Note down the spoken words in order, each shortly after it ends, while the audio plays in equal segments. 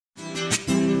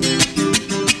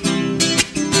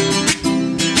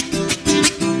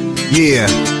Yeah,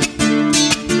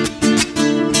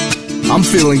 I'm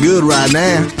feeling good right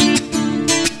now.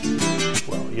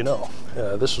 Well, you know,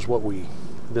 this is what we've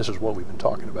been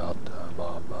talking about,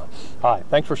 Bob. Hi,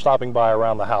 thanks for stopping by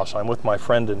around the house. I'm with my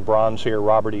friend in bronze here,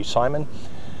 Robert E. Simon.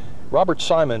 Robert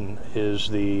Simon is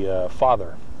the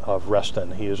father of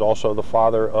Reston. He is also the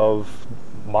father of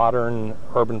modern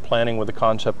urban planning with the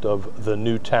concept of the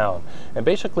new town. And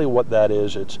basically what that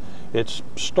is, it's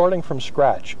starting from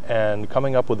scratch and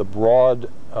coming up with a broad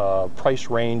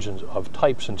price range of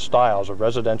types and styles of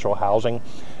residential housing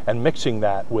and mixing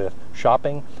that with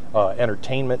shopping,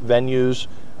 entertainment venues,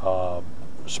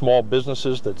 small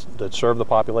businesses that serve the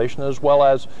population, as well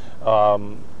as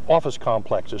office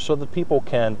complexes, so that people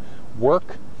can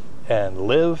work and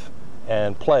live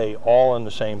and play all in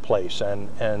the same place.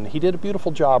 And he did a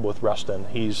beautiful job with Reston.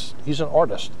 He's an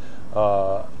artist,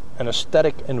 an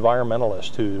aesthetic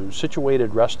environmentalist who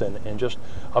situated Reston in just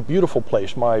a beautiful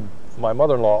place. My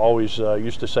mother-in-law always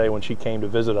used to say when she came to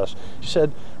visit us, she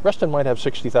said, Reston might have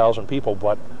 60,000 people,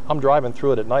 but I'm driving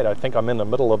through it at night. I think I'm in the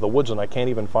middle of the woods and I can't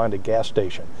even find a gas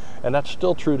station. And that's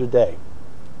still true today.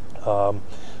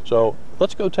 So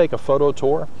let's go take a photo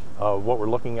tour of what we're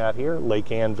looking at here,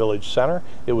 Lake Ann Village Center.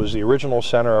 It was the original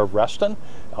center of Reston.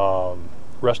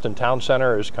 Reston Town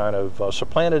Center is kind of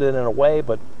supplanted it in a way,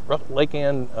 but Lake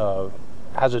Ann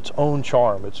has its own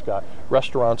charm. It's got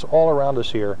restaurants all around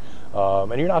us here,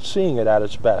 and you're not seeing it at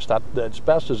its best. At its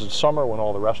best is in summer when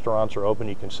all the restaurants are open.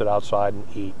 You can sit outside and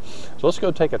eat. So let's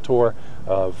go take a tour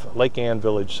of Lake Ann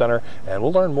Village Center, and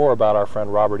we'll learn more about our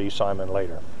friend Robert E. Simon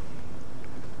later.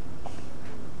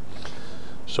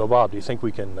 So Bob, do you think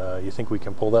we can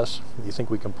pull this? Do you think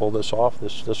we can pull this off?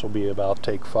 This will be about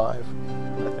take 5.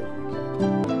 I think we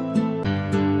can.